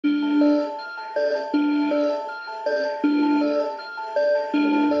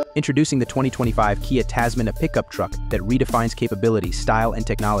Introducing the 2025 Kia Tasman, a pickup truck that redefines capability, style, and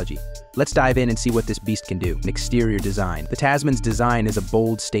technology. Let's dive in and see what this beast can do. An exterior design. The Tasman's design is a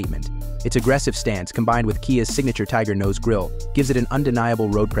bold statement. Its aggressive stance, combined with Kia's signature tiger nose grille, gives it an undeniable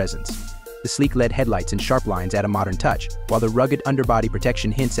road presence. The sleek LED headlights and sharp lines add a modern touch, while the rugged underbody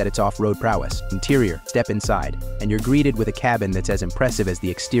protection hints at its off-road prowess. Interior. Step inside, and you're greeted with a cabin that's as impressive as the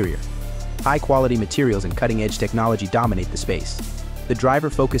exterior. High-quality materials and cutting-edge technology dominate the space. The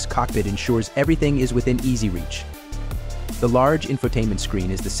driver-focused cockpit ensures everything is within easy reach. The large infotainment screen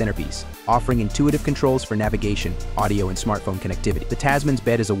is the centerpiece, offering intuitive controls for navigation, audio, and smartphone connectivity. The Tasman's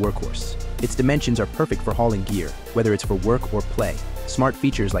bed is a workhorse. Its dimensions are perfect for hauling gear, whether it's for work or play. Smart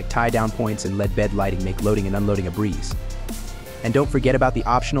features like tie-down points and LED bed lighting make loading and unloading a breeze. And don't forget about the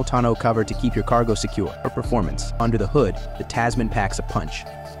optional tonneau cover to keep your cargo secure. For performance, under the hood, the Tasman packs a punch.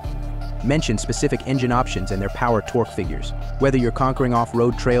 Mention specific engine options and their power torque figures. Whether you're conquering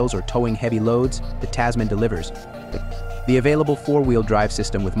off-road trails or towing heavy loads, the Tasman delivers. The available four-wheel drive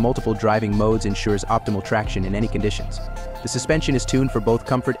system with multiple driving modes ensures optimal traction in any conditions. The suspension is tuned for both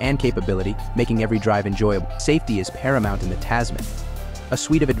comfort and capability, making every drive enjoyable. Safety is paramount in the Tasman. A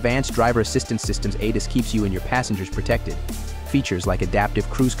suite of advanced driver assistance systems ADAS keeps you and your passengers protected. Features like adaptive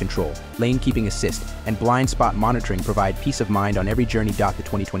cruise control, lane keeping assist, and blind spot monitoring provide peace of mind on every journey. The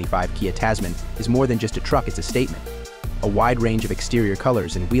 2025 Kia Tasman is more than just a truck, it's a statement. A wide range of exterior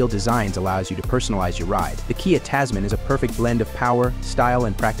colors and wheel designs allows you to personalize your ride. The Kia Tasman is a perfect blend of power, style,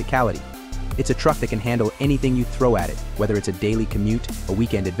 and practicality. It's a truck that can handle anything you throw at it, whether it's a daily commute, a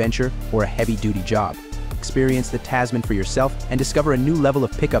weekend adventure, or a heavy-duty job. Experience the Tasman for yourself and discover a new level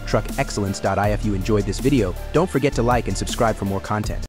of pickup truck excellence. If you enjoyed this video, don't forget to like and subscribe for more content.